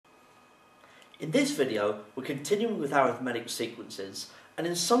In this video, we're continuing with arithmetic sequences, and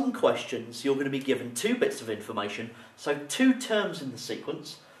in some questions you're going to be given two bits of information, so two terms in the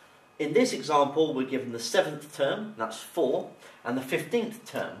sequence. In this example, we're given the 7th term, that's 4, and the 15th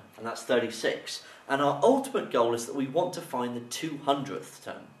term, and that's 36. And our ultimate goal is that we want to find the 200th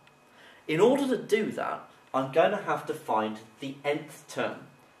term. In order to do that, I'm going to have to find the nth term.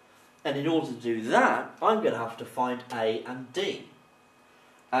 And in order to do that, I'm going to have to find A and D.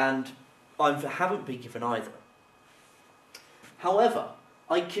 And I haven't been given either. However,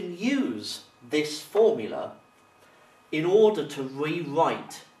 I can use this formula in order to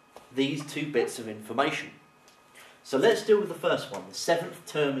rewrite these two bits of information. So let's deal with the first one. The 7th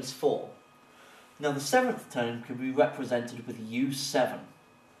term is 4. Now the 7th term can be represented with U7.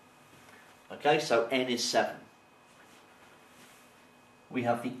 Okay, so n is 7. We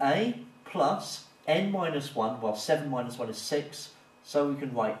have the A plus n minus 1, well 7 minus 1 is 6, so we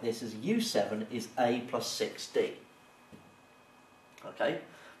can write this as U7 is A plus 6D. Okay,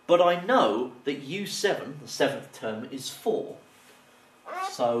 but I know that U7, the 7th term, is 4.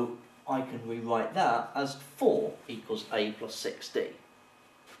 So I can rewrite that as 4 equals A plus 6D.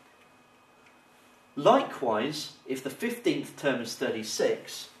 Likewise, if the 15th term is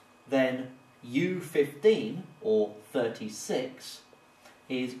 36, then U15, or 36,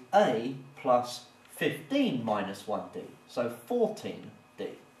 is A plus 15 minus 1D, so 14D.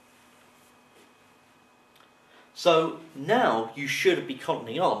 So now you should be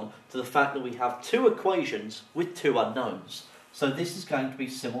cottoning on to the fact that we have two equations with two unknowns. So this is going to be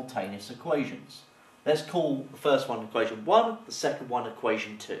simultaneous equations. Let's call the first one equation 1, the second one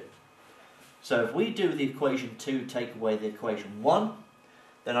equation 2. So if we do the equation 2 take away the equation 1,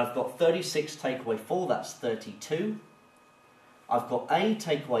 then I've got 36 take away 4, that's 32. I've got A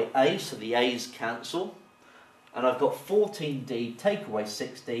take away A, so the A's cancel. And I've got 14D take away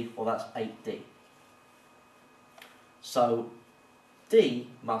 6D, well that's 8D. So D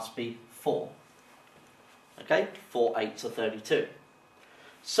must be 4. Okay, 4 8s are 32.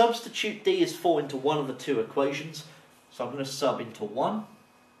 Substitute D is 4 into one of the two equations, so I'm going to sub into 1.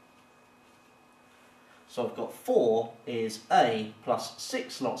 So I've got 4 is A plus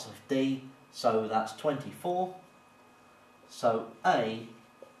 6 lots of D, so that's 24. So A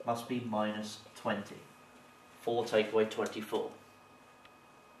must be minus 20. 4 take away 24.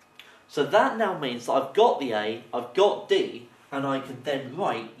 So that now means that I've got the A, I've got D, and I can then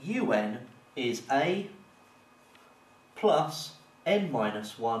write UN is A plus n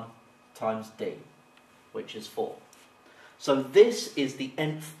minus 1 times D, which is 4. So this is the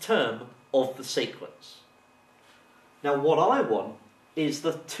nth term of the sequence. Now what I want is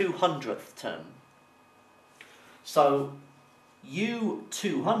the 200th term. So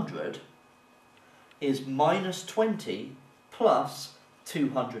U200 is minus 20 plus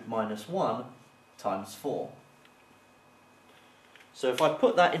 200 minus 1 times 4. So if I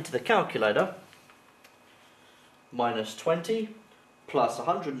put that into the calculator, minus 20 plus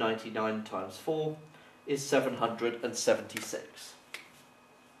 199 times 4 is 776.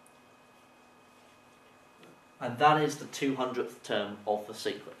 And that is the 200th term of the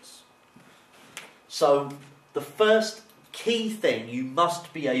sequence. So the first key thing you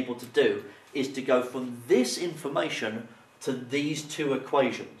must be able to do is to go from this information to these two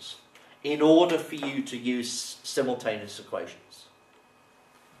equations in order for you to use simultaneous equations.